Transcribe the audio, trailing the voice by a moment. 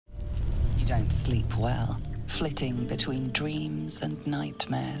don't sleep well, flitting between dreams and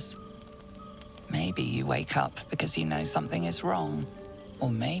nightmares. Maybe you wake up because you know something is wrong, or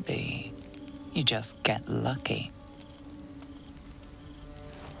maybe you just get lucky.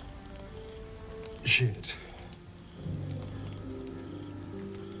 Shit.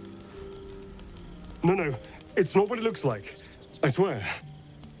 No, it's not what it looks like. I swear.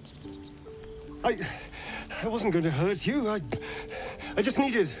 I wasn't going to hurt you. I just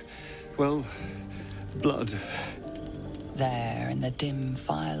needed, well, blood. There, in the dim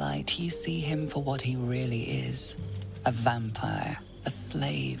firelight, you see him for what he really is. A vampire, a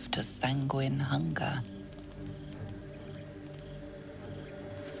slave to sanguine hunger.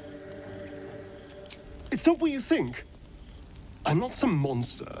 It's not what you think. I'm not some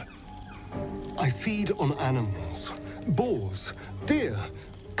monster. I feed on animals. Boars, deer,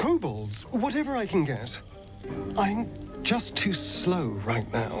 kobolds, whatever I can get. I'm just too slow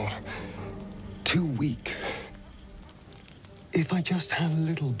right now. Too weak. If I just had a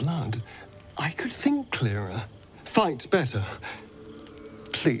little blood, I could think clearer, fight better.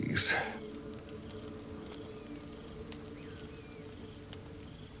 Please.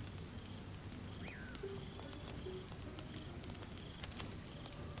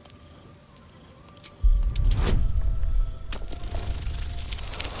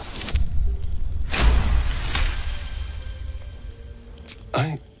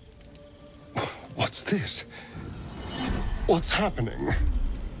 What's this? What's happening?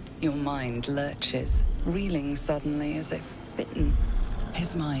 Your mind lurches, reeling suddenly as if bitten.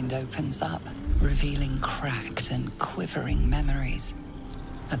 His mind opens up, revealing cracked and quivering memories.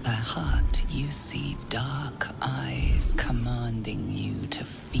 At their heart, you see dark eyes commanding you to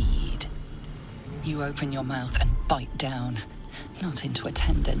feed. You open your mouth and bite down, not into a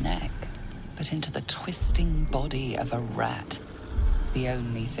tender neck, but into the twisting body of a rat. The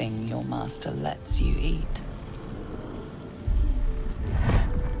only thing your master lets you eat.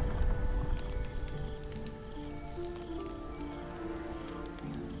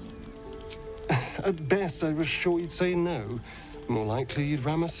 At best, I was sure you'd say no. More likely, you'd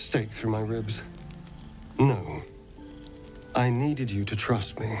ram a stake through my ribs. No. I needed you to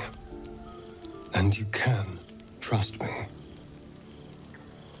trust me. And you can trust me.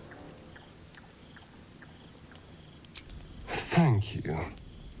 Thank you.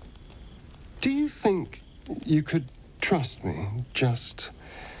 Do you think you could trust me just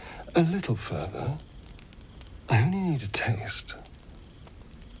a little further? I only need a taste.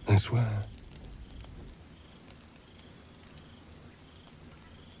 I swear.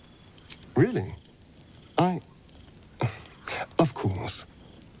 Really? Of course.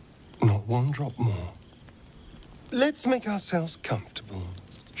 Not one drop more. Let's make ourselves comfortable,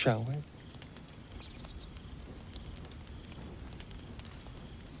 shall we?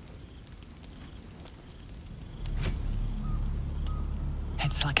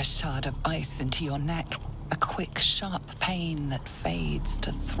 It's like a shard of ice into your neck, a quick, sharp pain that fades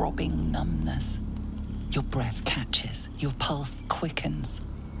to throbbing numbness. Your breath catches, your pulse quickens.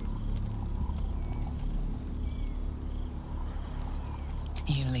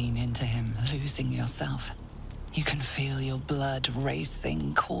 You lean into him, losing yourself. You can feel your blood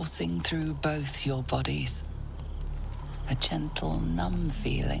racing, coursing through both your bodies. A gentle, numb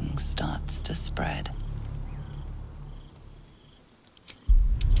feeling starts to spread.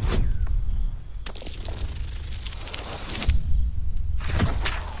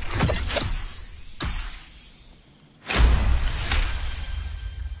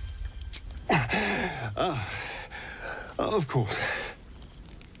 Of course.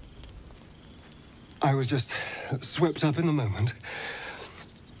 I was just swept up in the moment.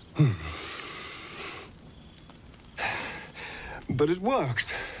 But it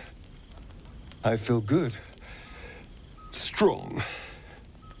worked. I feel good. Strong.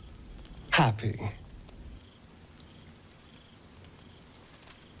 Happy.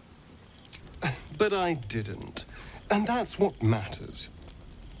 But I didn't. And that's what matters.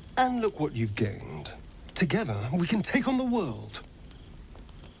 And look what you've gained. Together, we can take on the world.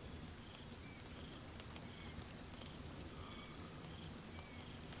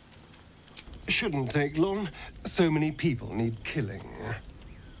 Shouldn't take long. So many people need killing.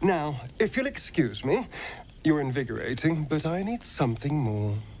 Now, if you'll excuse me, you're invigorating, but I need something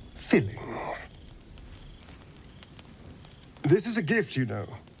more filling. This is a gift, you know.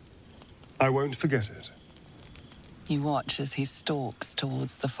 I won't forget it. You watch as he stalks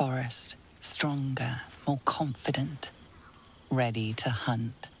towards the forest, stronger, more confident, ready to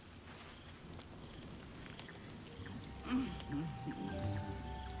hunt.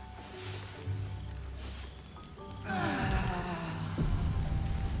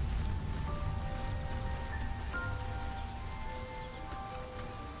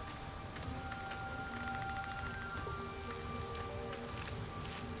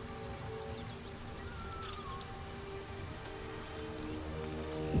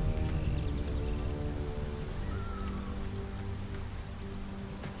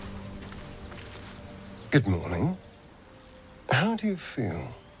 Good morning. How do you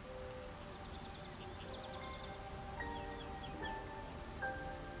feel?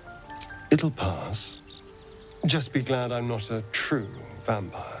 It'll pass. Just be glad I'm not a true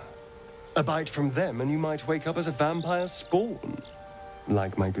vampire. A bite from them and you might wake up as a vampire spawn,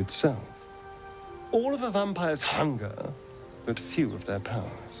 like my good self. All of a vampire's hunger, but few of their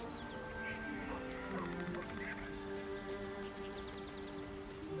powers.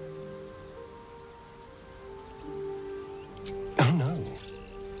 Oh no,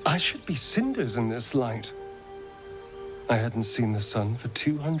 I should be cinders in this light. I hadn't seen the sun for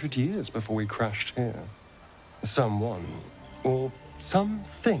 200 years before we crashed here. Someone, or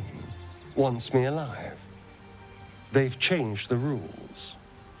something, wants me alive. They've changed the rules.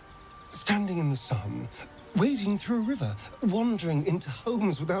 Standing in the sun, wading through a river, wandering into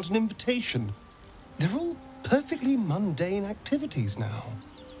homes without an invitation. They're all perfectly mundane activities now.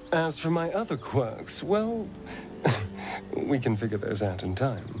 As for my other quirks, well, we can figure those out in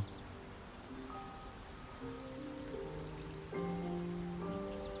time.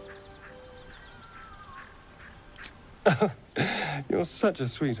 You're such a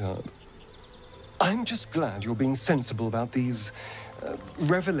sweetheart. I'm just glad you're being sensible about these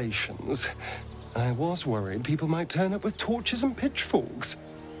revelations. I was worried people might turn up with torches and pitchforks.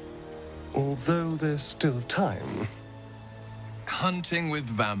 Although there's still time. Hunting with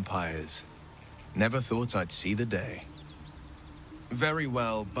vampires. Never thought I'd see the day. Very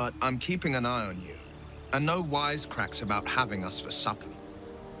well, but I'm keeping an eye on you. And no wisecracks about having us for supper.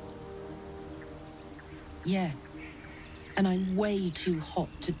 Yeah. And I'm way too hot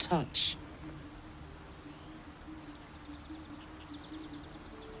to touch.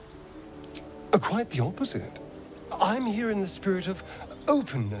 Quite the opposite. I'm here in the spirit of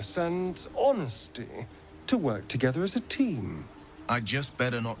openness and honesty to work together as a team. I'd just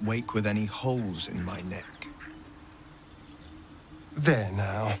better not wake with any holes in my neck. There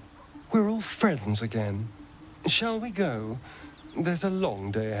now. We're all friends again. Shall we go? There's a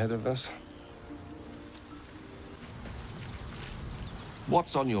long day ahead of us.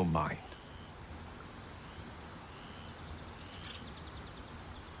 What's on your mind?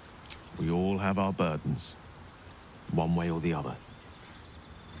 We all have our burdens, one way or the other.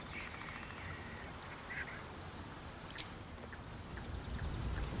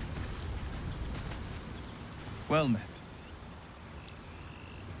 Well met.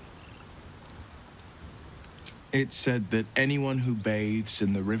 It's said that anyone who bathes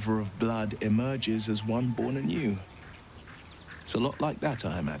in the river of blood emerges as one born anew. It's a lot like that,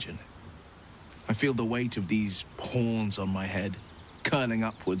 I imagine. I feel the weight of these horns on my head, curling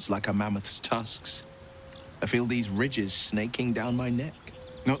upwards like a mammoth's tusks. I feel these ridges snaking down my neck,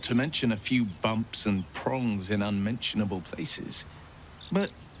 not to mention a few bumps and prongs in unmentionable places.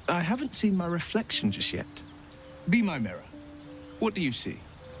 But I haven't seen my reflection just yet. Be my mirror. What do you see?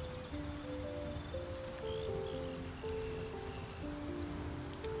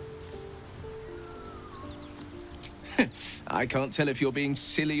 I can't tell if you're being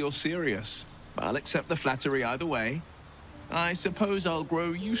silly or serious. I'll accept the flattery either way. I suppose I'll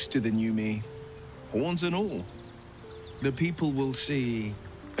grow used to the new me, horns and all. The people will see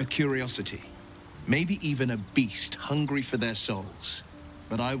a curiosity, maybe even a beast hungry for their souls.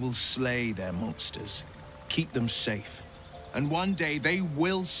 But I will slay their monsters, keep them safe, and one day they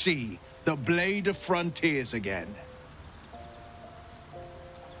will see the Blade of Frontiers again.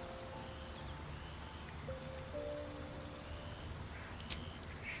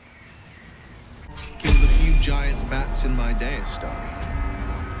 Killed a few giant bats in my day,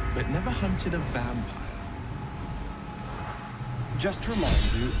 Astarion, but never hunted a vampire. Just to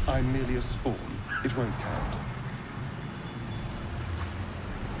remind you, I'm merely a spawn. It won't count.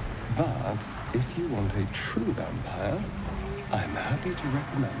 But if you want a true vampire, I'm happy to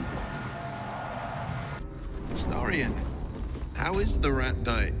recommend one. Astarion, how is the rat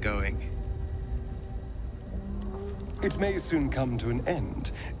diet going? It may soon come to an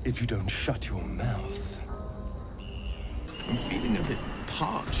end if you don't shut your mouth. I'm feeling a bit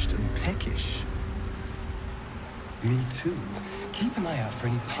parched and peckish. Me too. Keep an eye out for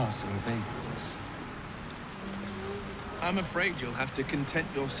any passing vagrants. I'm afraid you'll have to content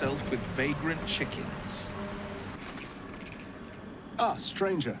yourself with vagrant chickens. Ah,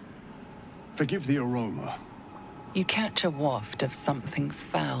 stranger. Forgive the aroma. You catch a waft of something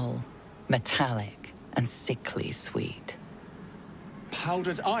foul, metallic, and sickly sweet.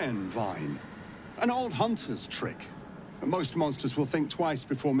 Powdered iron vine. An old hunter's trick. Most monsters will think twice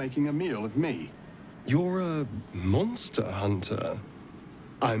before making a meal of me. You're a monster hunter.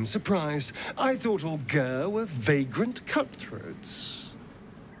 I'm surprised. I thought all Ger were vagrant cutthroats.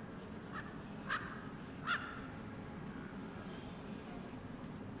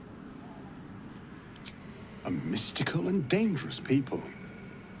 a mystical and dangerous people.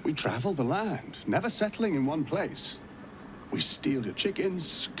 We travel the land, never settling in one place. We steal your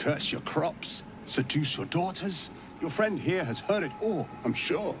chickens, curse your crops, seduce your daughters. Your friend here has heard it all, I'm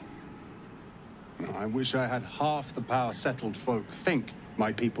sure. I wish I had half the power settled folk think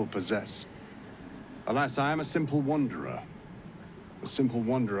my people possess. Alas, I am a simple wanderer. A simple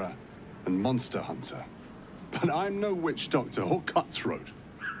wanderer and monster hunter. But I'm no witch doctor or cutthroat.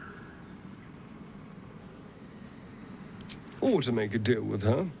 Or to make a deal with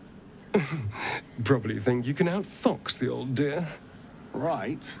her. Probably think you can outfox the old dear.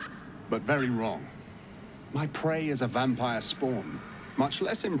 Right, but very wrong. My prey is a vampire spawn, much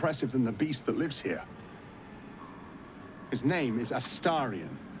less impressive than the beast that lives here. His name is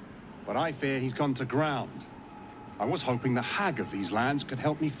Astarion, but I fear he's gone to ground. I was hoping the hag of these lands could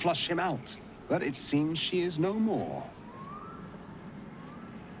help me flush him out, but it seems she is no more.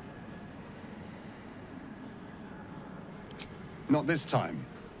 Not this time.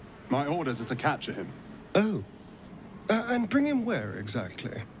 My orders are to capture him. Oh. And bring him where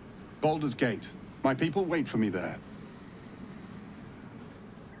exactly? Baldur's Gate. My people wait for me there.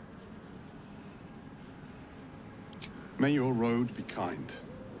 May your road be kind.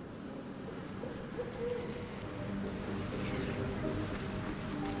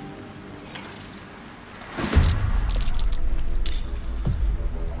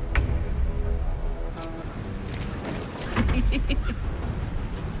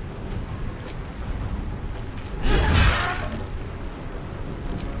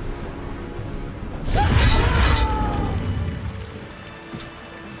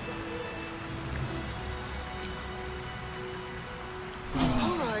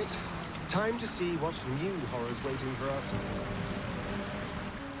 Time to see what new horror's waiting for us.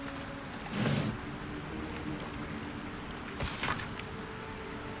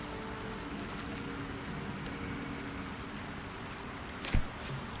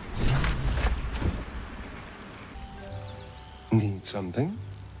 Need something?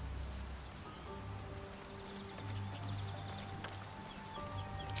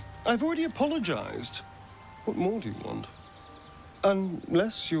 I've already apologized. What more do you want?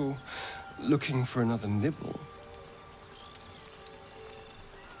 Unless you're looking for another nibble.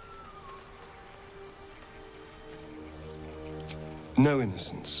 No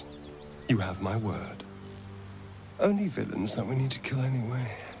innocence. You have my word. Only villains that we need to kill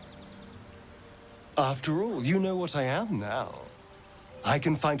anyway. After all, you know what I am now. I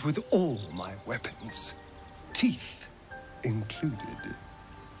can fight with all my weapons. Teeth included.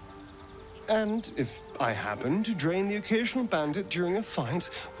 And if I happen to drain the occasional bandit during a fight,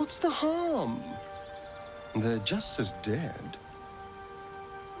 what's the harm? They're just as dead.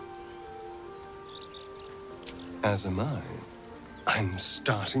 As am I. I'm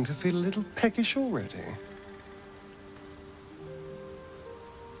starting to feel a little peckish already.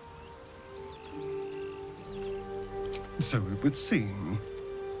 So it would seem.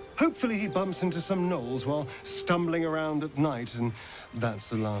 Hopefully he bumps into some gnolls while stumbling around at night, and that's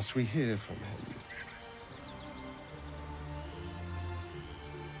the last we hear from him.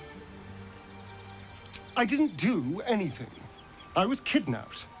 I didn't do anything. I was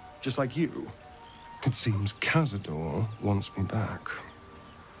kidnapped, just like you. It seems Cazador wants me back.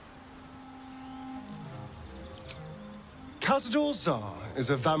 Cazador Zar is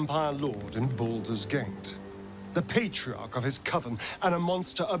a vampire lord in Baldur's Gate. The patriarch of his coven, and a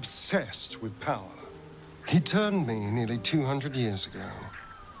monster obsessed with power. He turned me nearly 200 years ago.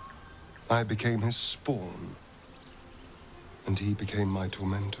 I became his spawn, and he became my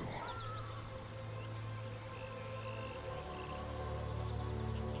tormentor.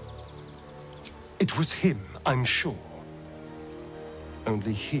 It was him, I'm sure.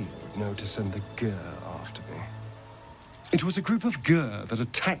 Only he would know to send the Gur after me. It was a group of Gur that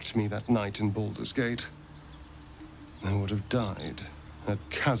attacked me that night in Baldur's Gate. I would have died had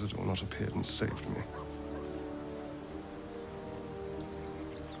Cazador not appeared and saved me.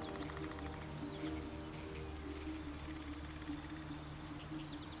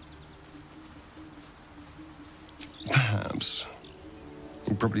 Perhaps.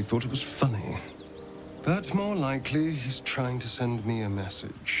 He probably thought it was funny. But more likely, he's trying to send me a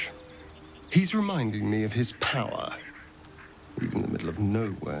message. He's reminding me of his power. Even in the middle of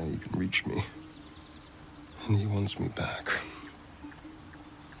nowhere, he can reach me. And he wants me back.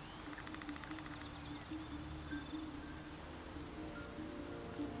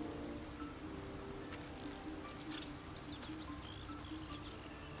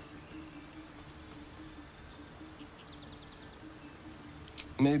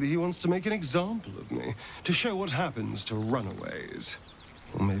 Maybe he wants to make an example of me, to show what happens to runaways.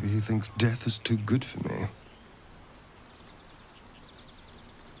 Or maybe he thinks death is too good for me.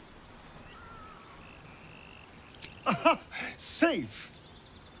 Safe?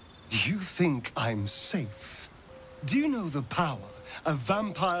 You think I'm safe? Do you know the power a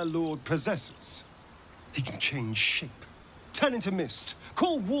vampire lord possesses? He can change shape, turn into mist,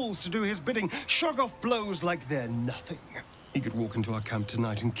 call walls to do his bidding, shrug off blows like they're nothing. He could walk into our camp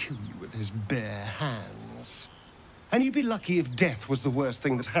tonight and kill you with his bare hands. And you'd be lucky if death was the worst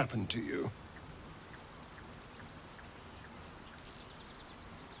thing that happened to you.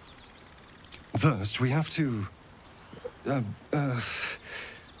 First, we have to...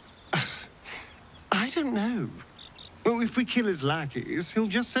 I don't know. Well, if we kill his lackeys, he'll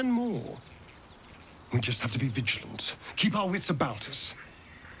just send more. We just have to be vigilant, keep our wits about us,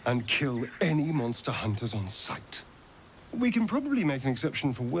 and kill any monster hunters on sight. We can probably make an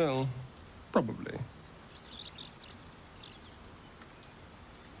exception for Will. Probably.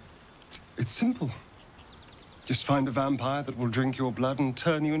 It's simple. Just find a vampire that will drink your blood and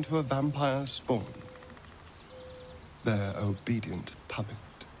turn you into a vampire spawn. Their obedient puppet.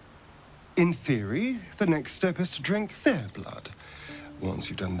 In theory, the next step is to drink their blood. Once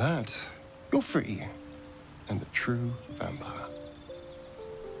you've done that, you're free. And a true vampire.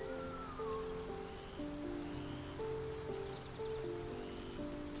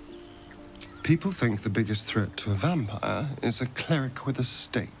 People think the biggest threat to a vampire is a cleric with a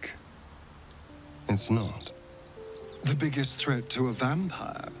stake. It's not. The biggest threat to a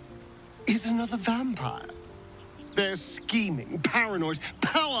vampire is another vampire. They're scheming, paranoid,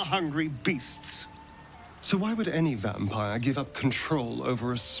 power-hungry beasts. So why would any vampire give up control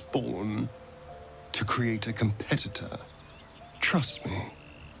over a spawn to create a competitor? Trust me,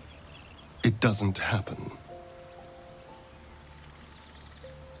 it doesn't happen.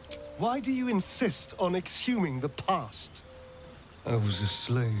 Why do you insist on exhuming the past? I was a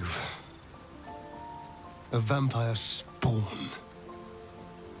slave. A vampire spawn.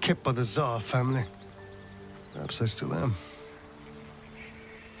 Kept by the Tsar family. Perhaps I still am.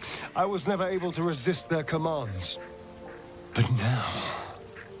 I was never able to resist their commands. But now,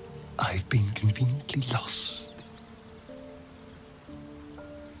 I've been conveniently lost.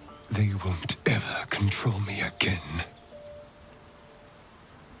 They won't ever control me again.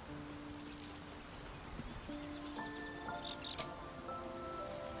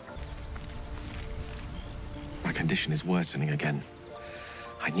 My condition is worsening again.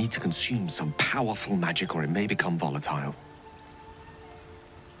 I need to consume some powerful magic or it may become volatile.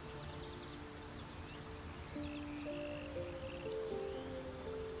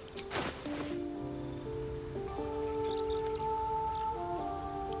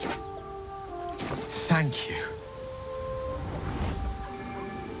 Thank you.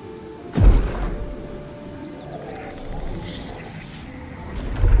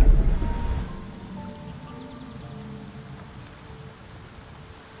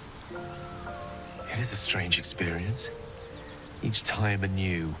 It is a strange experience. Each time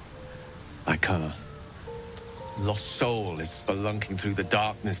anew. Like a lost soul is spelunking through the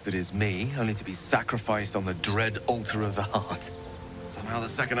darkness that is me, only to be sacrificed on the dread altar of the heart. Somehow the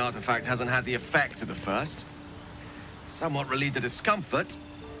second artifact hasn't had the effect of the first. It's somewhat relieved the discomfort,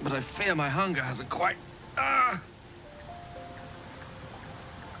 but I fear my hunger hasn't quite...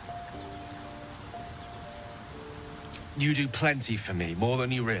 You do plenty for me, more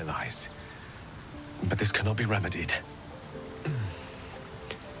than you realize. But this cannot be remedied.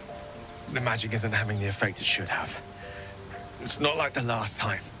 The magic isn't having the effect it should have. It's not like the last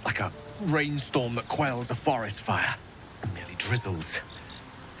time, like a rainstorm that quells a forest fire. It merely drizzles.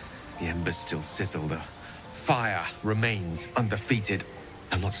 The embers still sizzle, the fire remains undefeated.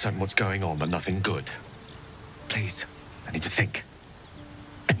 I'm not certain what's going on, but nothing good. Please, I need to think.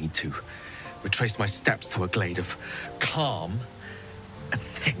 I need to retrace my steps to a glade of calm and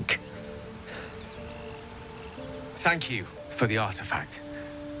think. Thank you for the artifact.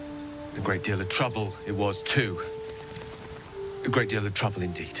 A great deal of trouble it was too. A great deal of trouble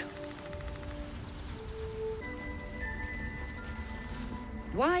indeed.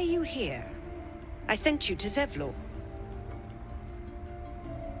 Why are you here? I sent you to Zevlor.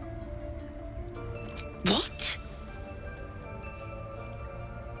 What?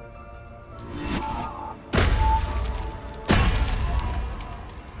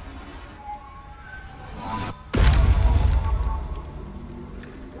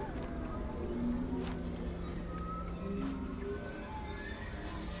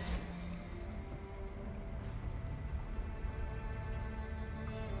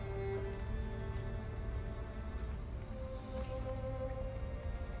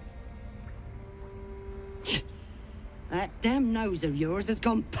 That damn nose of yours has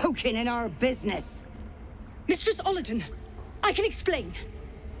gone poking in our business. Mistress Olladin, I can explain.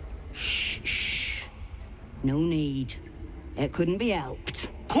 Shh, shh. No need. It couldn't be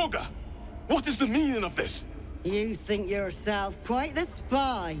helped. Korga! What is the meaning of this? You think yourself quite the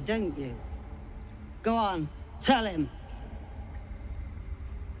spy, don't you? Go on, tell him.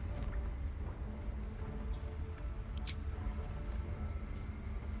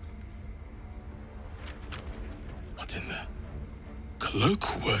 What in the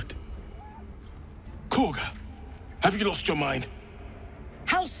Cloakwood? Korga, have you lost your mind?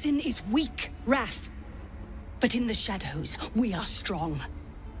 Halsin is weak, Wrath. But in the shadows, we are strong.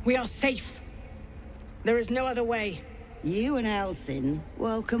 We are safe. There is no other way. You and Halsin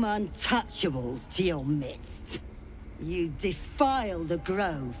welcome untouchables to your midst. You defile the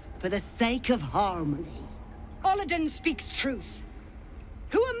grove for the sake of harmony. Paladin speaks truth.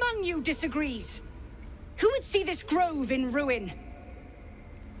 Who among you disagrees? Who would see this grove in ruin?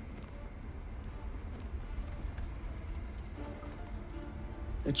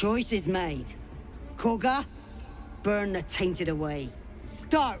 The choice is made. Korga, burn the tainted away.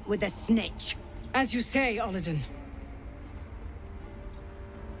 Start with the snitch. As you say, Paladin.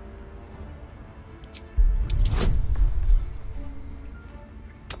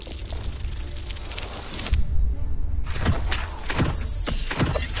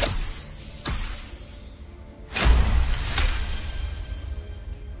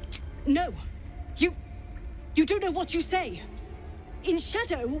 No. You don't know what you say. In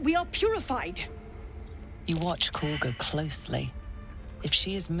shadow, we are purified. You watch Korga closely. If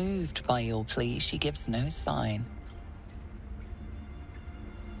she is moved by your plea, she gives no sign.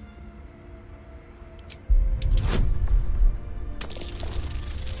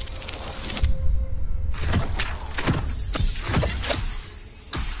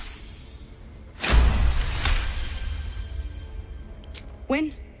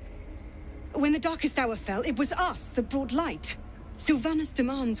 When the darkest hour fell, it was us that brought light. Sylvanas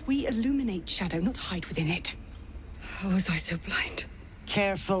demands we illuminate shadow, not hide within it. How was I so blind?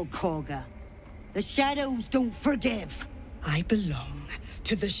 Careful, Korga. The shadows don't forgive. I belong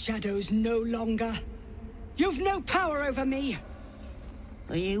to the shadows no longer. You've no power over me.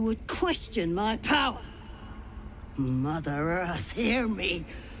 You would question my power. Mother Earth, hear me.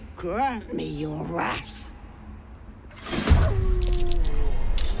 Grant me your wrath.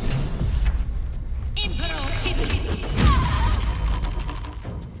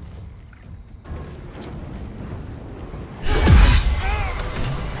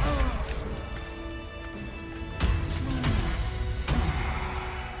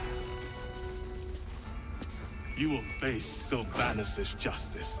 You will face Sylvanas'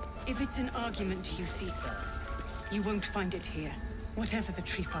 justice. If it's an argument you seek, you won't find it here. Whatever the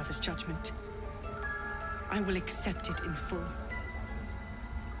Tree Father's judgment, I will accept it in full.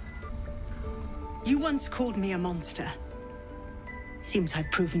 You once called me a monster. Seems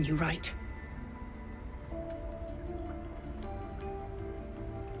I've proven you right.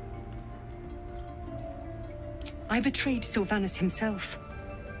 I betrayed Sylvanas himself.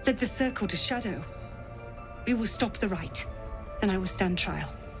 Led the Circle to shadow. We will stop the rite, and I will stand trial.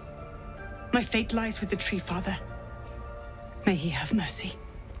 My fate lies with the Tree Father. May he have mercy.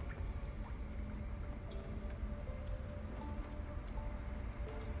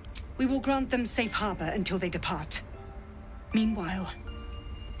 We will grant them safe harbor until they depart. Meanwhile,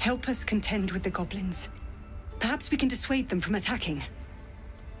 help us contend with the goblins. Perhaps we can dissuade them from attacking.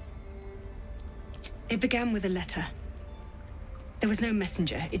 It began with a letter. There was no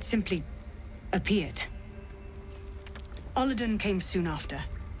messenger, it simply appeared. Paladin came soon after.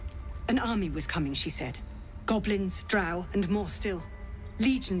 An army was coming, she said. Goblins, drow, and more still.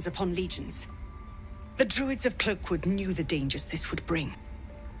 Legions upon legions. The druids of Cloakwood knew the dangers this would bring.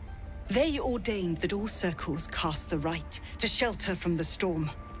 They ordained that all circles cast the rite to shelter from the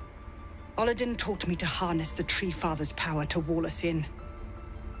storm. Paladin taught me to harness the Tree Father's power to wall us in.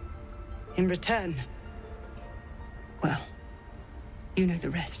 In return, well, you know the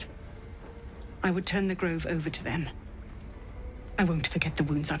rest. I would turn the grove over to them. I won't forget the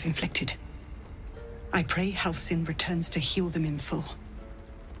wounds I've inflicted. I pray Halsin returns to heal them in full.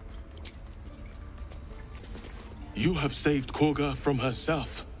 You have saved Korga from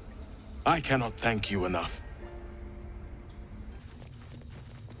herself. I cannot thank you enough.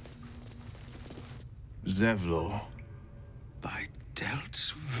 Zevlor. By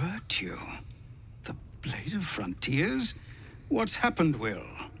Delt's virtue. The Blade of Frontiers? What's happened, Will?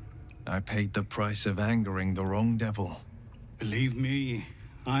 I paid the price of angering the wrong devil. Believe me,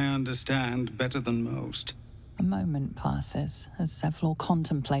 I understand better than most. A moment passes as Zevlor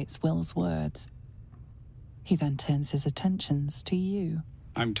contemplates Will's words. He then turns his attentions to you.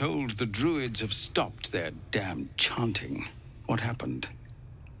 I'm told the druids have stopped their damned chanting. What happened?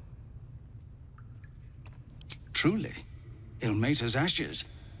 truly. Ilmater's ashes.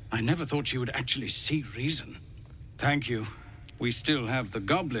 I never thought she would actually see reason. Thank you. We still have the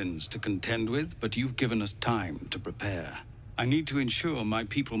goblins to contend with, but you've given us time to prepare. I need to ensure my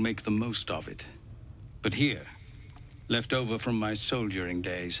people make the most of it. But here, left over from my soldiering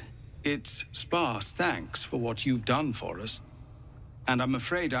days, it's sparse thanks for what you've done for us. And I'm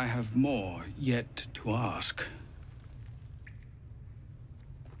afraid I have more yet to ask.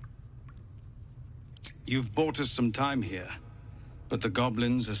 You've bought us some time here, but the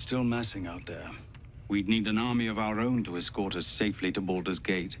goblins are still massing out there. We'd need an army of our own to escort us safely to Baldur's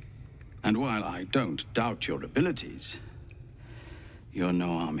Gate. And while I don't doubt your abilities, you're no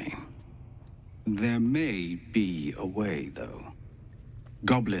army. There may be a way, though.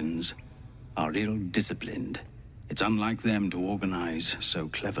 Goblins are ill-disciplined. It's unlike them to organize so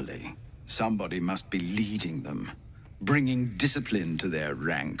cleverly. Somebody must be leading them, bringing discipline to their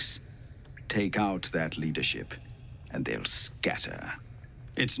ranks. Take out that leadership, and they'll scatter.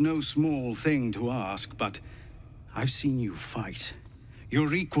 It's no small thing to ask, but I've seen you fight.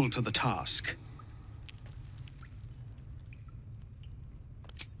 You're equal to the task.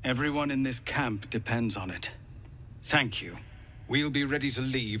 Everyone in this camp depends on it. Thank you. We'll be ready to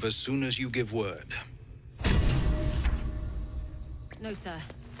leave as soon as you give word. No, sir.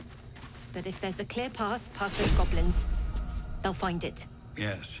 But if there's a clear path past those goblins, they'll find it.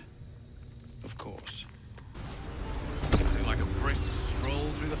 Yes, of course. Something like a brisk stroll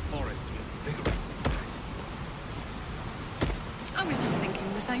through the forest to invigorate the spirit. I was just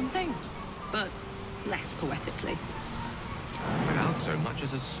thinking the same thing, but less poetically. Without so much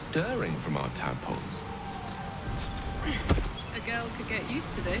as a stirring from our tadpoles. A girl could get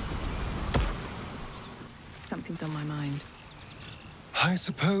used to this. Something's on my mind. I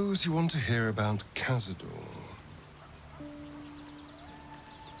suppose you want to hear about Cazador.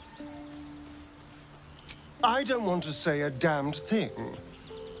 I don't want to say a damned thing,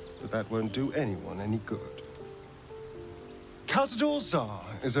 but that won't do anyone any good. Cazador Zar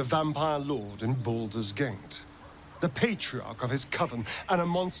is a vampire lord in Baldur's Gate, the patriarch of his coven, and a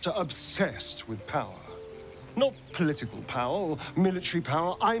monster obsessed with power. Not political power or military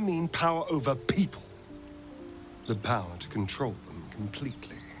power, I mean power over people. The power to control them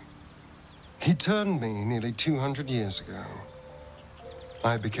completely. He turned me nearly 200 years ago.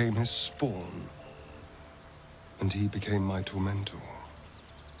 I became his spawn, and he became my tormentor.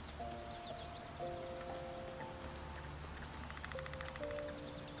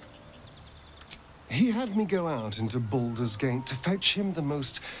 He had me go out into Baldur's Gate to fetch him the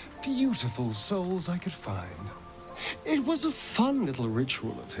most beautiful souls I could find. It was a fun little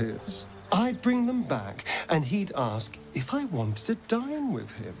ritual of his. I'd bring them back, and he'd ask if I wanted to dine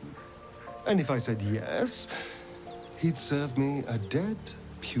with him. And if I said yes, he'd serve me a dead,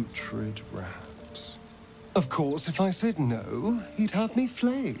 putrid rat. Of course, if I said no, he'd have me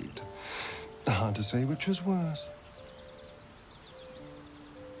flayed. Hard to say which was worse.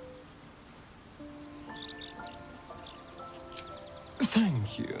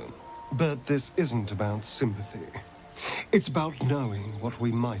 Thank you. But this isn't about sympathy. It's about knowing what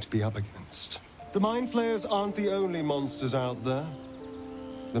we might be up against. The Mind Flayers aren't the only monsters out there.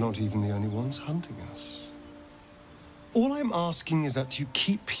 They're not even the only ones hunting us. All I'm asking is that you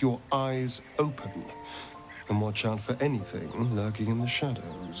keep your eyes open and watch out for anything lurking in the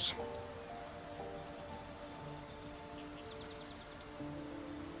shadows.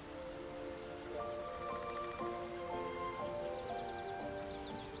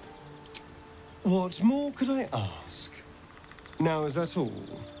 What more could I ask? Now, is that all?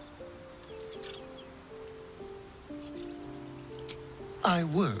 I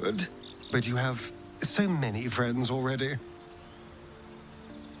would, but you have so many friends already.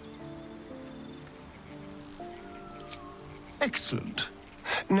 Excellent.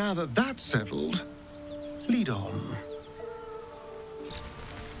 Now that that's settled, lead on.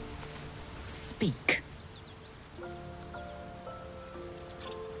 Speak.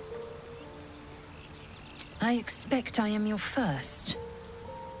 I expect I am your first.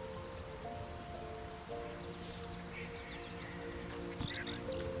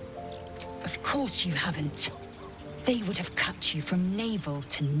 Of course you haven't. They would have cut you from navel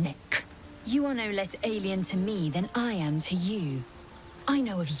to neck. You are no less alien to me than I am to you. I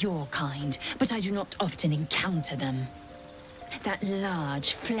know of your kind, but I do not often encounter them. That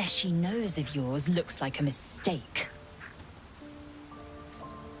large, fleshy nose of yours looks like a mistake.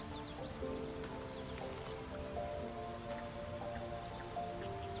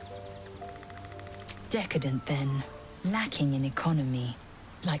 Decadent, then. Lacking in economy.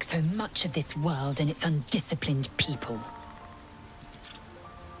 Like so much of this world and its undisciplined people.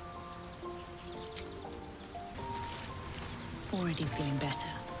 Already feeling better.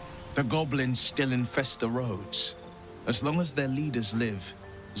 The goblins still infest the roads. As long as their leaders live,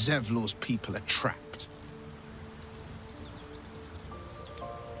 Zevlor's people are trapped.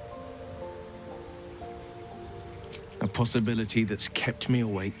 A possibility that's kept me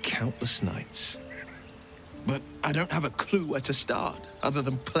awake countless nights. But I don't have a clue where to start, other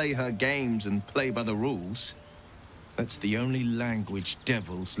than play her games and play by the rules. That's the only language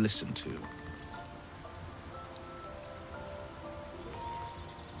devils listen to.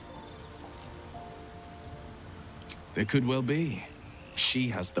 There could well be. She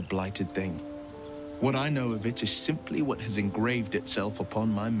has the blighted thing. What I know of it is simply what has engraved itself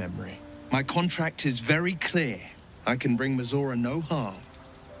upon my memory. My contract is very clear. I can bring Mizora no harm.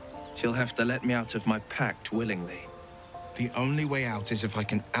 She'll have to let me out of my pact willingly. The only way out is if I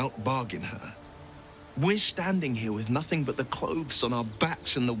can out-bargain her. We're standing here with nothing but the clothes on our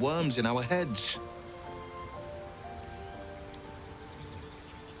backs and the worms in our heads.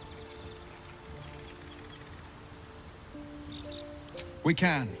 We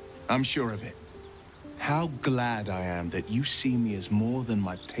can. I'm sure of it. How glad I am that you see me as more than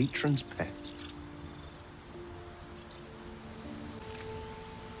my patron's pet.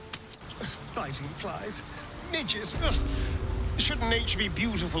 Biting flies, midges. Ugh. Shouldn't nature be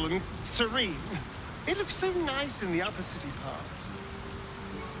beautiful and serene? It looks so nice in the upper city parts.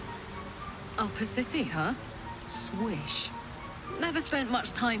 Upper city, huh? Swish. Never spent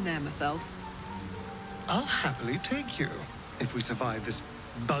much time there myself. I'll happily take you, if we survive this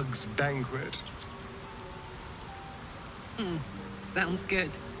bug's banquet. Sounds good.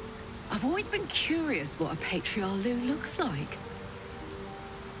 I've always been curious what a patriarch looks like.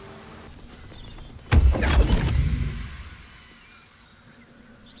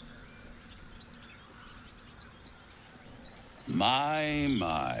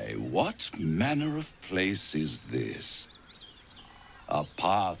 My, what manner of place is this? A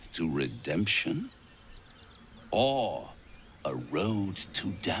path to redemption? Or a road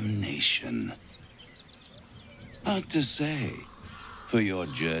to damnation? Hard to say, for your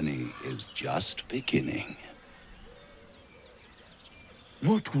journey is just beginning.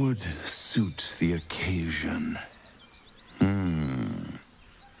 What would suit the occasion?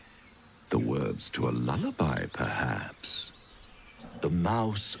 The words to a lullaby, perhaps. The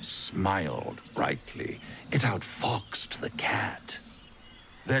mouse smiled brightly. It outfoxed the cat.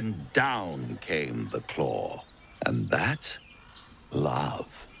 Then down came the claw. And that,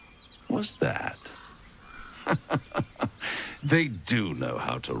 love, was that. They do know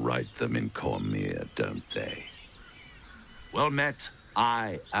how to write them in Cormyr, don't they? Well met,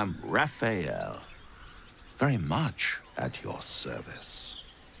 I am Raphael. Very much at your service.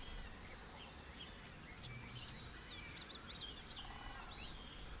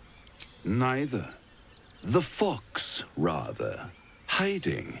 Neither. The fox, rather.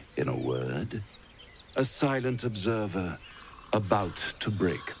 Hiding, in a word. A silent observer, about to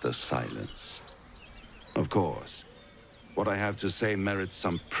break the silence. Of course, what I have to say merits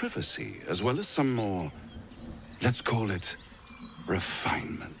some privacy, as well as some more, let's call it,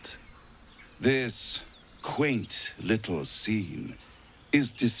 refinement. This quaint little scene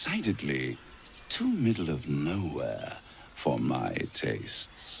is decidedly too middle of nowhere for my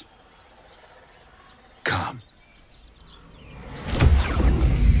tastes. Come.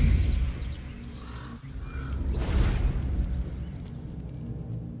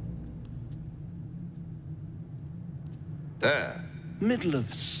 There, middle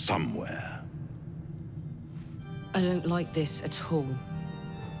of somewhere. I don't like this at all.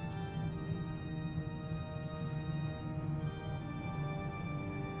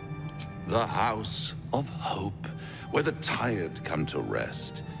 The House of Hope, where the tired come to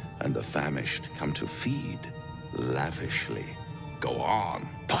rest and the famished come to feed lavishly. Go on,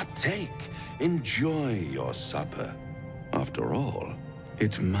 partake, enjoy your supper. After all,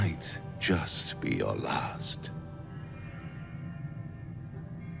 it might just be your last.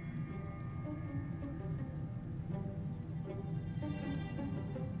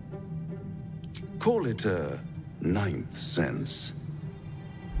 Call it a ninth sense.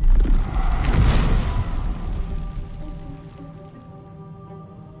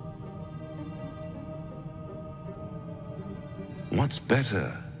 What's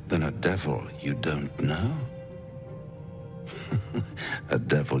better than a devil you don't know? A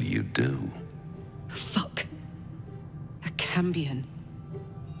devil you do. Fuck. A Cambion.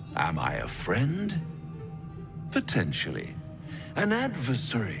 Am I a friend? Potentially. An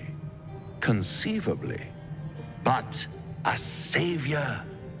adversary? Conceivably. But a savior?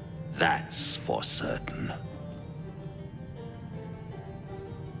 That's for certain.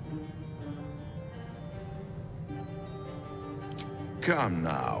 Come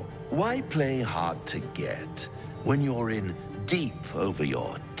now, why play hard to get when you're in deep over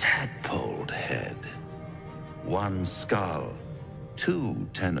your tadpoled head? One skull, two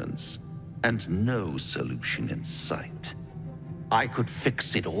tenants, and no solution in sight. I could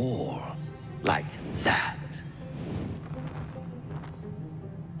fix it all, like that.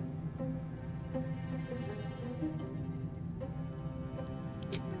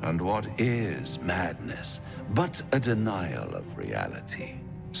 And what is madness but a denial of reality?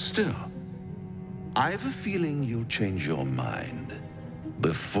 Still, I've a feeling you'll change your mind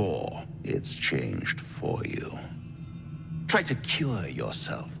before it's changed for you. Try to cure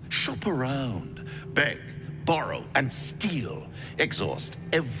yourself, shop around, beg, borrow, and steal. Exhaust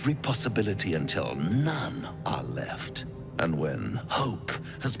every possibility until none are left. And when hope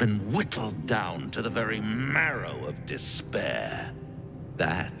has been whittled down to the very marrow of despair,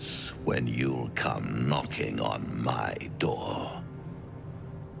 that's when you'll come knocking on my door.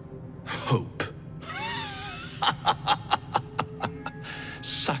 Hope.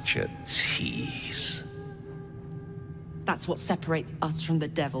 Such a tease. That's what separates us from the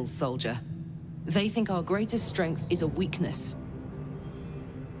devil, soldier. They think our greatest strength is a weakness.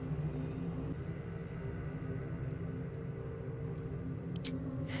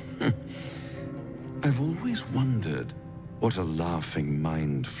 I've always wondered what a laughing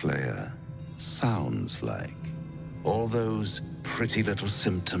mind flayer sounds like. All those pretty little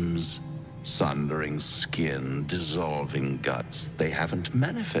symptoms, sundering skin, dissolving guts, they haven't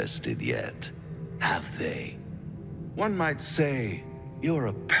manifested yet, have they? One might say you're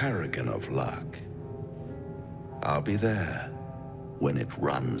a paragon of luck. I'll be there when it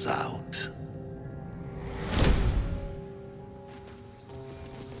runs out.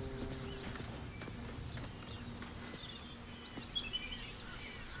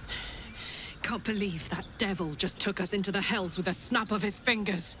 Can't believe that devil just took us into the hells with a snap of his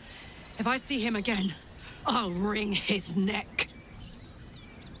fingers. If I see him again, I'll wring his neck.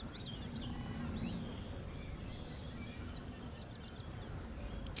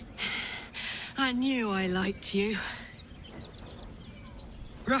 I knew I liked you.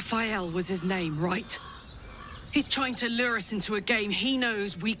 Raphael was his name, right? He's trying to lure us into a game he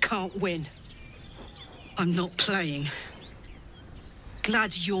knows we can't win. I'm not playing.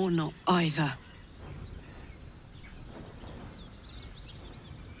 Glad you're not either.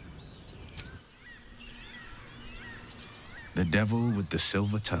 The Devil with the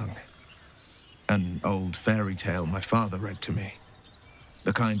Silver Tongue. An old fairy tale my father read to me.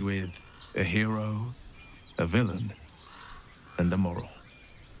 The kind with a hero, a villain, and a moral.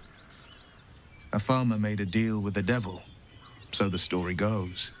 A farmer made a deal with the devil, so the story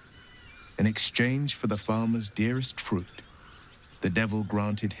goes. In exchange for the farmer's dearest fruit, the devil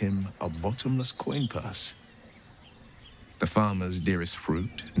granted him a bottomless coin purse. The farmer's dearest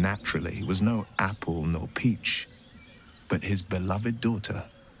fruit, naturally, was no apple nor peach, but his beloved daughter.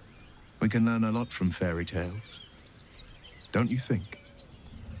 We can learn a lot from fairy tales, don't you think?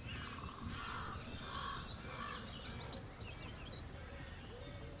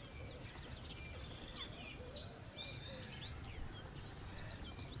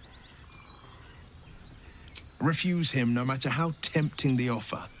 Refuse him no matter how tempting the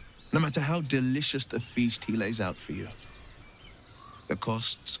offer, no matter how delicious the feast he lays out for you. The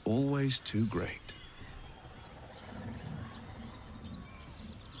cost's always too great.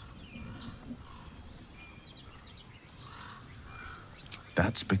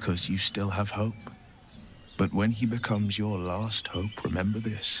 That's because you still have hope. But when he becomes your last hope, remember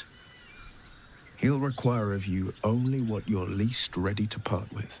this. He'll require of you only what you're least ready to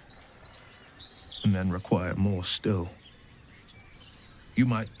part with. And then require more still. You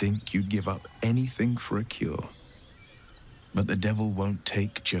might think you'd give up anything for a cure. But the devil won't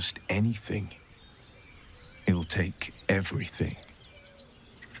take just anything. He'll take everything.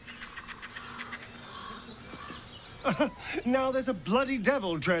 Now there's a bloody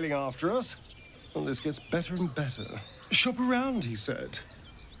devil trailing after us. Well, this gets better and better. Shop around, he said.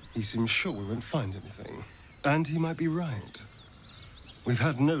 He seems sure we won't find anything. And he might be right. We've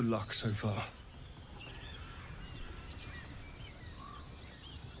had no luck so far.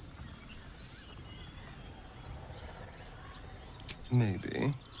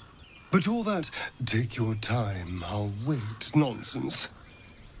 Maybe. But all that, take your time, I'll wait nonsense.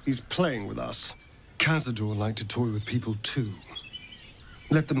 He's playing with us. Cazador liked to toy with people too.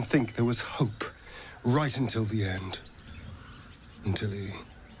 Let them think there was hope, right until the end. Until he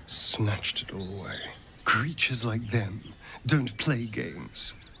snatched it all away. Creatures like them don't play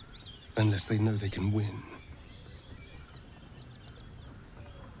games, unless they know they can win.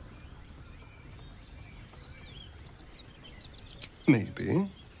 Maybe.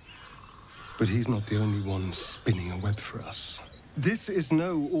 But he's not the only one spinning a web for us. This is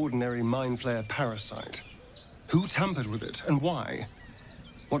no ordinary Mind Flayer parasite. Who tampered with it, and why?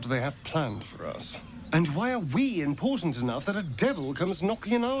 What do they have planned for us? And why are we important enough that a devil comes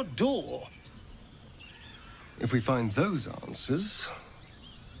knocking on our door? If we find those answers,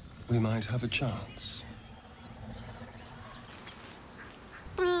 we might have a chance.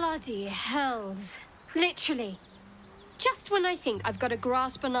 Bloody hells. Literally. Just when I think I've got a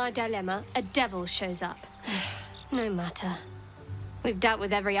grasp on our dilemma, a devil shows up. No matter. We've dealt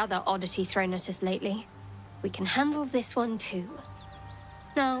with every other oddity thrown at us lately. We can handle this one too.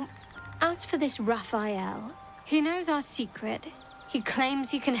 Now, as for this Raphael, he knows our secret. He claims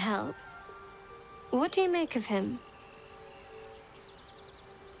he can help. What do you make of him?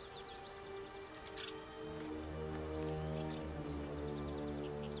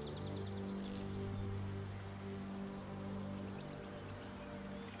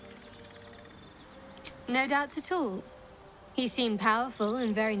 No doubts at all. He seemed powerful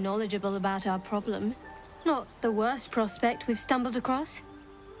and very knowledgeable about our problem. Not the worst prospect we've stumbled across.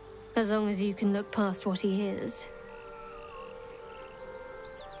 As long as you can look past what he is.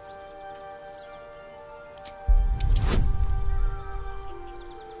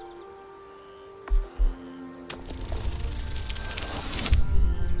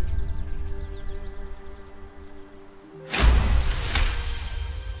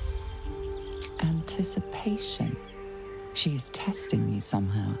 Anticipation. She is testing you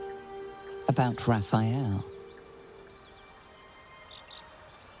somehow. About Raphael.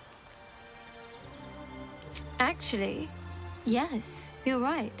 Actually, yes, you're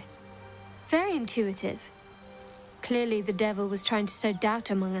right. Very intuitive. Clearly the devil was trying to sow doubt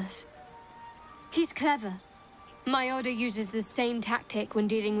among us. He's clever. My order uses the same tactic when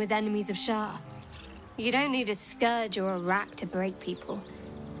dealing with enemies of Shah. You don't need a scourge or a rack to break people.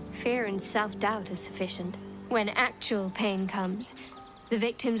 Fear and self-doubt is sufficient. When actual pain comes, the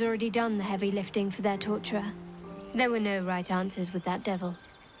victim's already done the heavy lifting for their torturer. There were no right answers with that devil.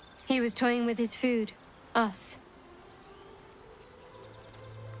 He was toying with his food. Us.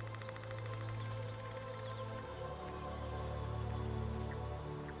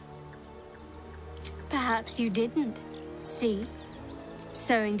 Perhaps you didn't. See?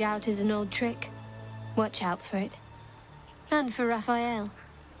 Sowing doubt is an old trick. Watch out for it. And for Raphael.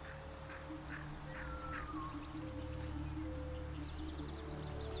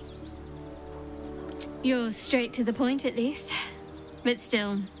 You're straight to the point, at least. But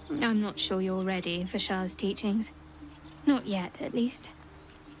still, I'm not sure you're ready for Shah's teachings. Not yet, at least.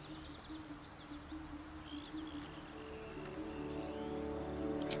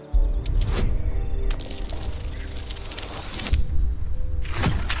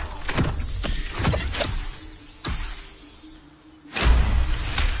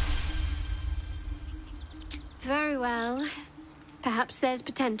 Very well. Perhaps there's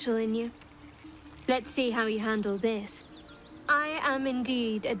potential in you. Let's see how you handle this. I am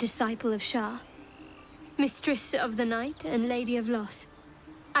indeed a disciple of Shah. Mistress of the Night and Lady of Loss.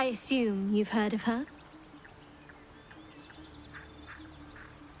 I assume you've heard of her?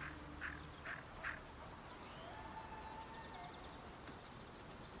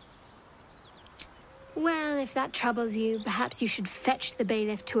 Well, if that troubles you, perhaps you should fetch the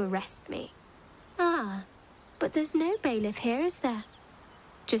bailiff to arrest me. Ah, but there's no bailiff here, is there?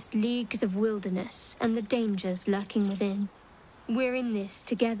 Just leagues of wilderness and the dangers lurking within. We're in this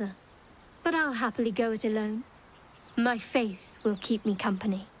together, but I'll happily go it alone. My faith will keep me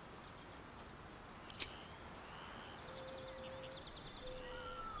company.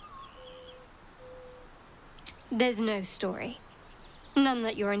 There's no story. None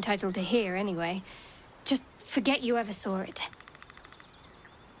that you're entitled to hear, anyway. Just forget you ever saw it.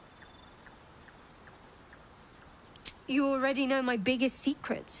 You already know my biggest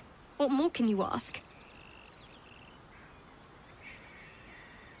secrets. What more can you ask?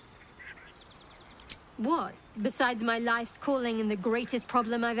 What, besides my life's calling and the greatest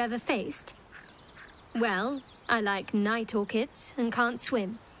problem I've ever faced? Well, I like night orchids and can't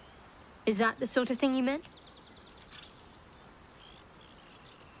swim. Is that the sort of thing you meant?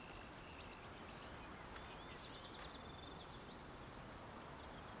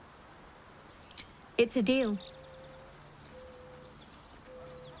 It's a deal.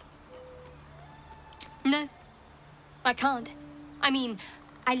 No, I can't. I mean,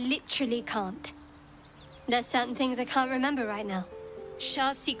 I literally can't. There's certain things I can't remember right now.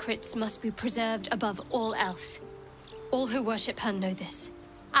 Shah's secrets must be preserved above all else. All who worship her know this.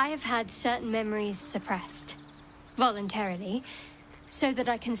 I have had certain memories suppressed, voluntarily, so that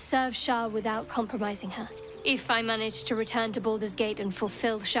I can serve Shah without compromising her. If I manage to return to Baldur's Gate and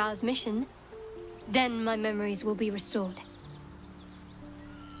fulfill Shah's mission, then my memories will be restored.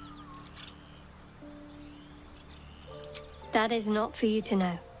 That is not for you to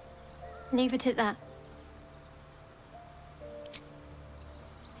know. Leave it at that.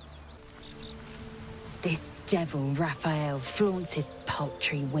 This devil, Raphael, flaunts his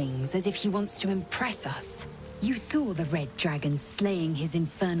paltry wings as if he wants to impress us. You saw the red dragon slaying his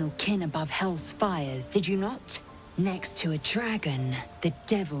infernal kin above hell's fires, did you not? Next to a dragon, the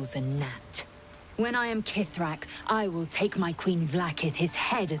devil's a gnat. When I am Kithrak, I will take my Queen Vlaakith his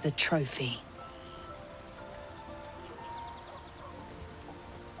head as a trophy.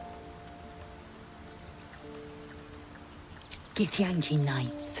 Githyanki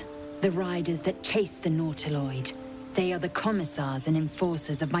Knights, the riders that chase the Nautiloid. They are the commissars and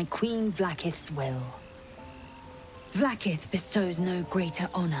enforcers of my Queen Vlaakith's will. Vlaakith bestows no greater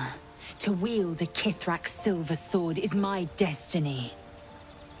honor. To wield a Kithrak's silver sword is my destiny.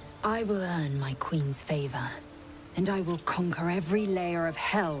 I will earn my queen's favor, and I will conquer every layer of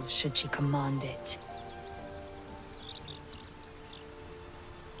hell should she command it.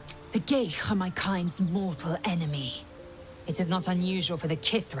 The Geich are my kind's mortal enemy. It is not unusual for the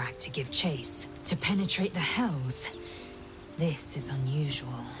Kithrak to give chase, to penetrate the hells. This is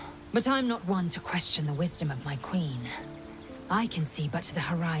unusual. But I'm not one to question the wisdom of my queen. I can see but to the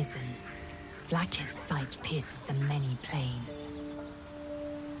horizon. Vlaakith's sight pierces the many planes.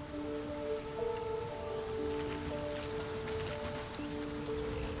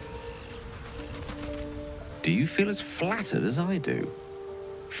 Do you feel as flattered as I do?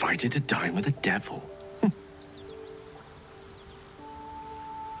 Fighting to dine with a devil.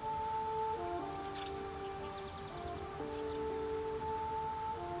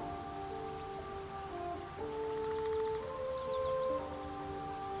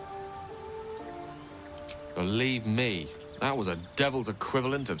 Believe me, that was a devil's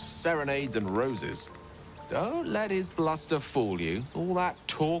equivalent of serenades and roses. Don't let his bluster fool you. All that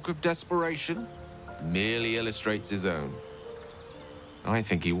talk of desperation merely illustrates his own. I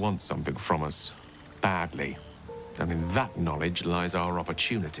think he wants something from us, badly. And in that knowledge lies our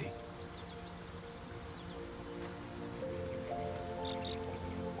opportunity.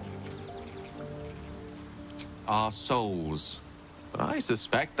 Our souls. But I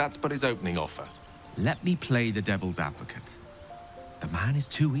suspect that's but his opening offer. Let me play the devil's advocate. The man is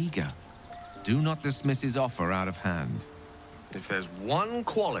too eager. Do not dismiss his offer out of hand. If there's one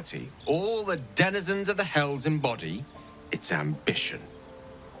quality all the denizens of the hells embody, it's ambition.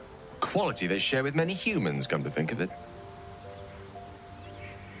 Quality they share with many humans, come to think of it.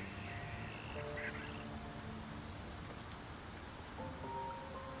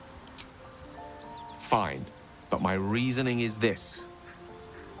 Fine, but my reasoning is this.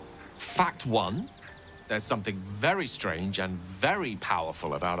 Fact one, there's something very strange and very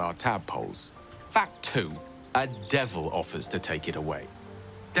powerful about our tadpoles. Fact two, a devil offers to take it away.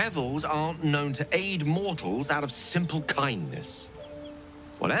 Devils aren't known to aid mortals out of simple kindness.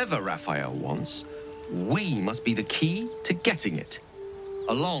 Whatever Raphael wants, we must be the key to getting it,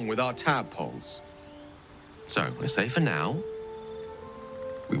 along with our tadpoles. So, I say for now,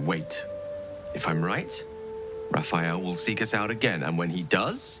 we wait. If I'm right, Raphael will seek us out again, and when he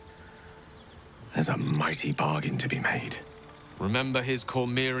does, there's a mighty bargain to be made. Remember his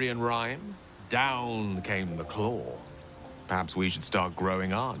Cormyrean rhyme? Down came the claw. Perhaps we should start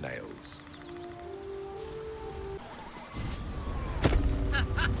growing our nails.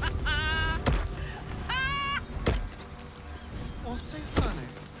 What's so funny?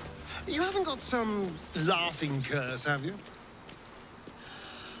 You haven't got some laughing curse, have you?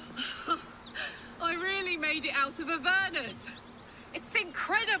 I really made it out of Avernus. It's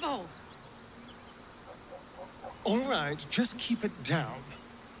incredible. All right, just keep it down.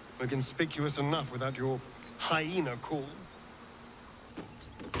 We're conspicuous enough without your hyena call.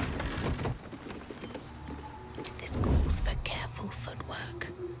 This calls for careful footwork.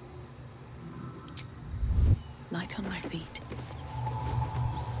 Light on my feet.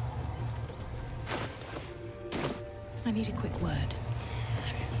 I need a quick word.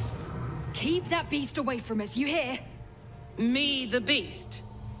 Keep that beast away from us, you hear? Me, the beast?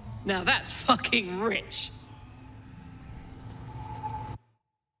 Now that's fucking rich.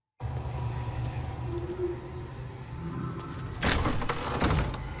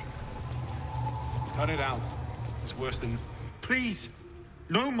 Cut it out. It's worse than... Please,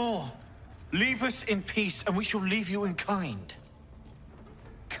 no more. Leave us in peace, and we shall leave you in kind.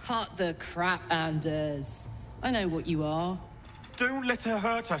 Cut the crap, Anders. I know what you are. Don't let her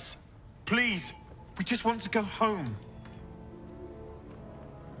hurt us. Please, we just want to go home.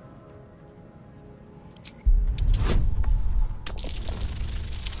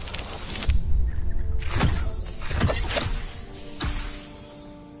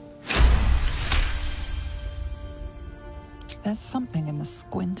 There's something in the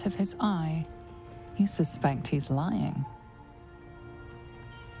squint of his eye. You suspect he's lying.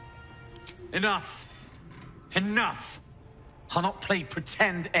 Enough! Enough! I'll not play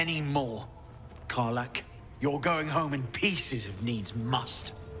pretend anymore. Karlach, you're going home in pieces if needs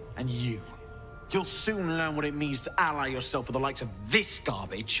must. And you'll soon learn what it means to ally yourself with the likes of this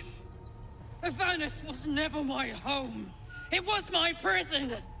garbage. Avernus was never my home. It was my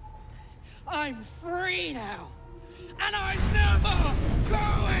prison. I'm free now. And I'm never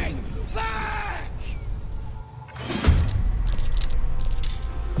going back!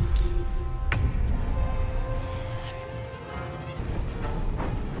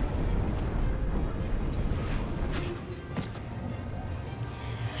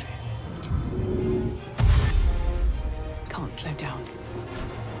 Can't slow down.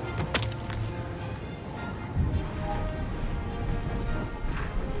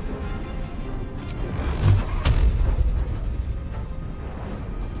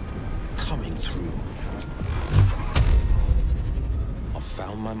 Coming through. I've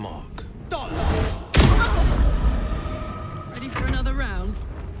found my mark. Ready for another round?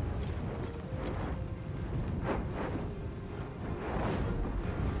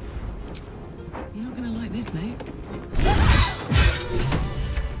 You're not gonna like this, mate.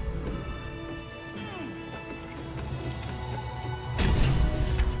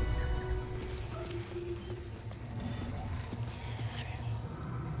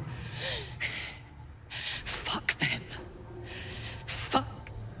 Fuck them. Fuck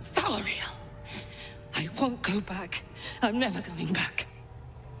Astarion. I won't go back. I'm never going back.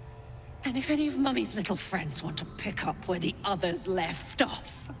 And if any of Mummy's little friends want to pick up where the others left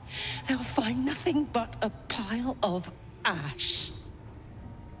off, they'll find nothing but a pile of ash.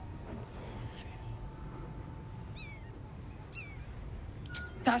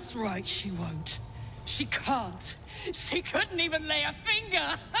 That's right, she won't. She can't. She couldn't even lay a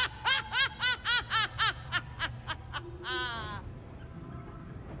finger.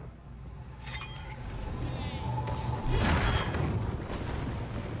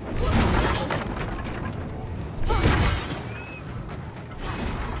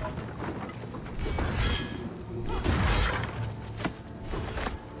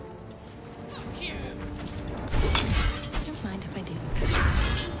 Don't mind if I do.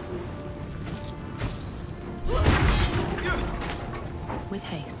 With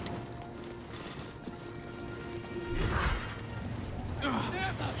haste.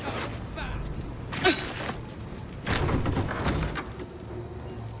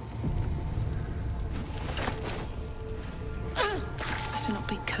 Better not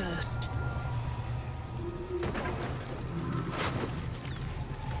be cursed.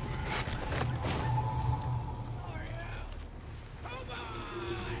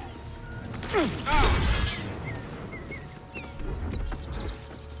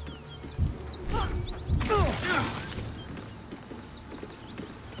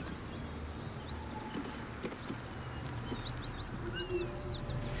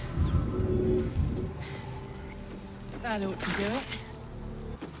 That ought to do it.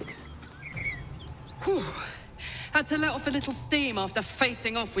 Whew. Had to let off a little steam after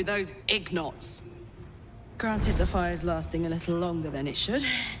facing off with those ignots. Granted, the fire's lasting a little longer than it should.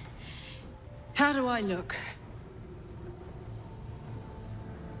 How do I look?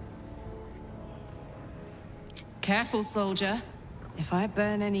 Careful, soldier. If I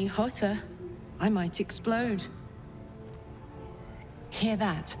burn any hotter, I might explode. Hear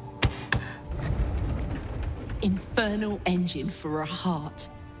that? Infernal engine for a heart.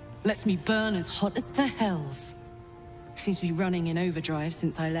 Lets me burn as hot as the hells. Seems to be running in overdrive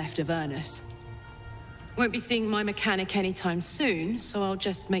since I left Avernus. Won't be seeing my mechanic anytime soon, so I'll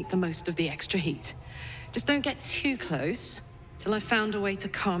just make the most of the extra heat. Just don't get too close till I've found a way to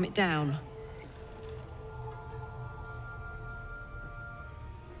calm it down.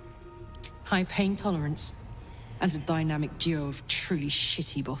 High pain tolerance, and a dynamic duo of truly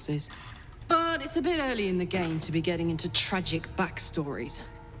shitty bosses. But it's a bit early in the game to be getting into tragic backstories.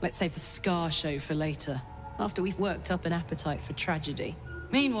 Let's save the Scar show for later, after we've worked up an appetite for tragedy.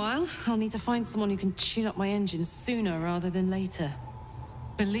 Meanwhile, I'll need to find someone who can tune up my engine sooner rather than later.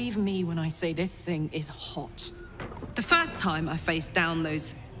 Believe me when I say this thing is hot. The first time I faced down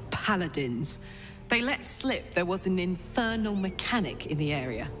those Paladins, they let slip there was an infernal mechanic in the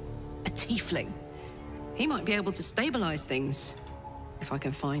area. A tiefling. He might be able to stabilize things, if I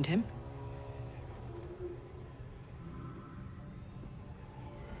can find him.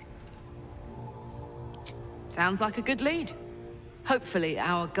 Sounds like a good lead. Hopefully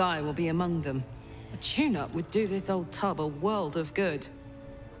our guy will be among them. A tune-up would do this old tub a world of good.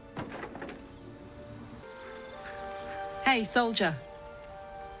 Hey, soldier.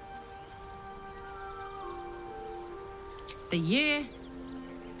 The year,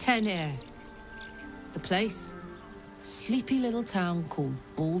 10 air. The place, sleepy little town called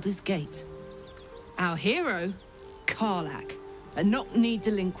Baldur's Gate. Our hero, Karlach, a knock-knee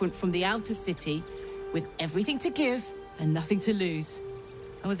delinquent from the outer city with everything to give and nothing to lose.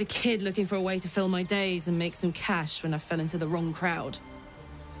 I was a kid looking for a way to fill my days and make some cash when I fell into the wrong crowd.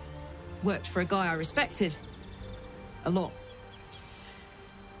 Worked for a guy I respected. A lot.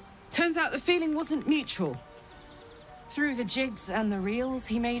 Turns out the feeling wasn't mutual. Through the jigs and the reels,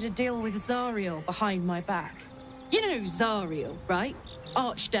 he made a deal with Zariel behind my back. You know Zariel, right?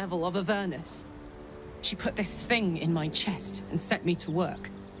 Archdevil of Avernus. She put this thing in my chest and set me to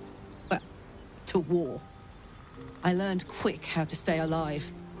work. Well, to war. I learned quick how to stay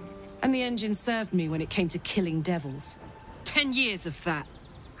alive. And the engine served me when it came to killing devils. 10 years of that.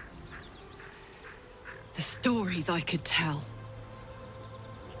 The stories I could tell.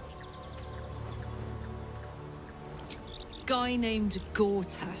 Guy named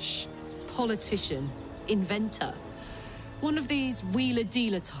Gortash. Politician. Inventor. One of these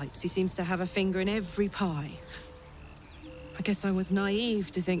wheeler-dealer types who seems to have a finger in every pie. I guess I was naive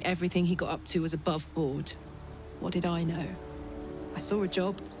to think everything he got up to was above board. What did I know? I saw a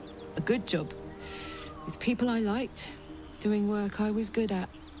job. A good job. With people I liked. Doing work I was good at.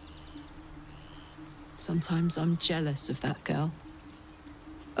 Sometimes I'm jealous of that girl.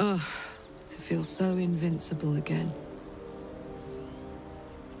 Ugh, to feel so invincible again.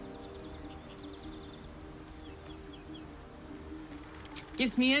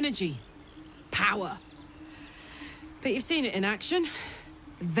 Gives me energy. Power. But you've seen it in action.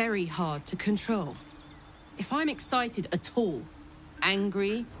 Very hard to control. If I'm excited at all,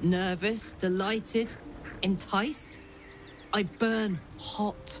 angry, nervous, delighted, enticed, I burn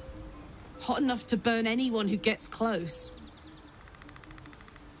hot. Hot enough to burn anyone who gets close.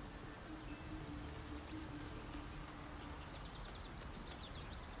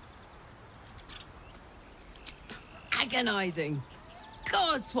 Agonizing.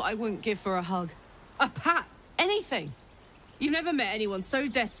 God's what I wouldn't give for a hug. A pat. Anything. You've never met anyone so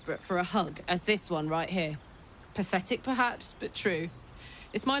desperate for a hug as this one right here. Pathetic perhaps, but true.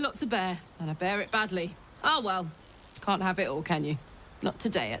 It's my lot to bear, and I bear it badly. Ah well, can't have it all, can you? Not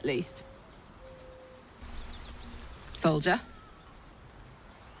today, at least. Soldier?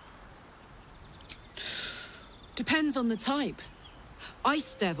 Depends on the type.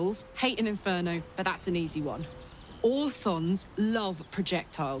 Ice devils hate an inferno, but that's an easy one. Orthons love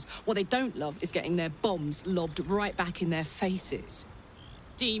projectiles. What they don't love is getting their bombs lobbed right back in their faces.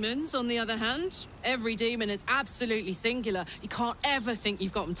 Demons, on the other hand, every demon is absolutely singular. You can't ever think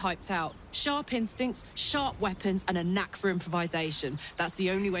you've got them typed out. Sharp instincts, sharp weapons, and a knack for improvisation. That's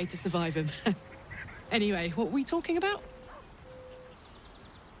the only way to survive them. Anyway, what were we talking about?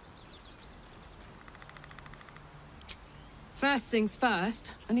 First things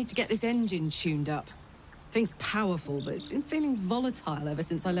first, I need to get this engine tuned up. Thing's powerful, but it's been feeling volatile ever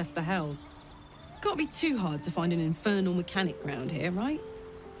since I left the Hells. Can't be too hard to find an infernal mechanic round here, right?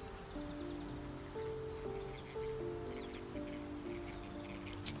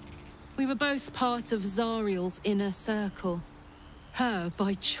 We were both part of Zariel's inner circle. Her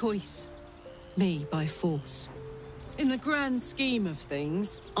by choice, me by force. In the grand scheme of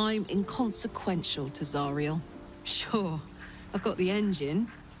things, I'm inconsequential to Zariel. Sure, I've got the engine,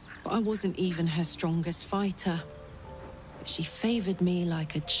 but I wasn't even her strongest fighter. But she favored me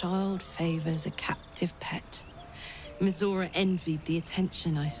like a child favors a captive pet. Mizora envied the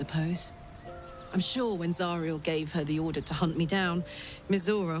attention, I suppose. I'm sure when Zariel gave her the order to hunt me down,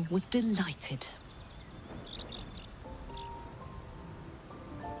 Mizora was delighted.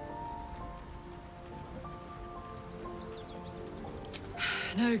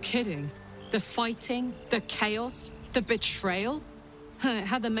 No kidding. The fighting, the chaos, the betrayal. It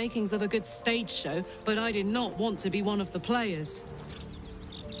had the makings of a good stage show, but I did not want to be one of the players.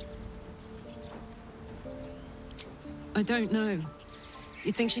 I don't know.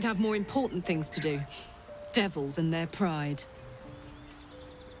 You'd think she'd have more important things to do. Devils and their pride.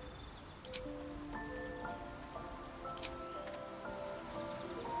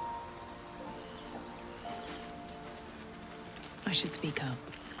 I should speak up.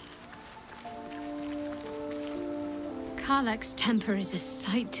 Karlach's temper is a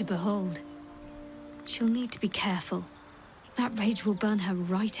sight to behold. She'll need to be careful. That rage will burn her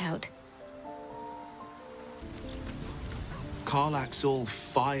right out. Karlach's all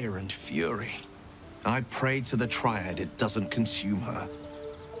fire and fury. I pray to the Triad it doesn't consume her.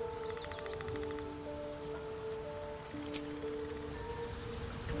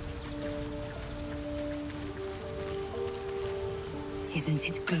 Isn't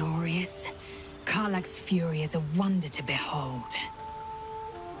it glorious? Karlach's fury is a wonder to behold.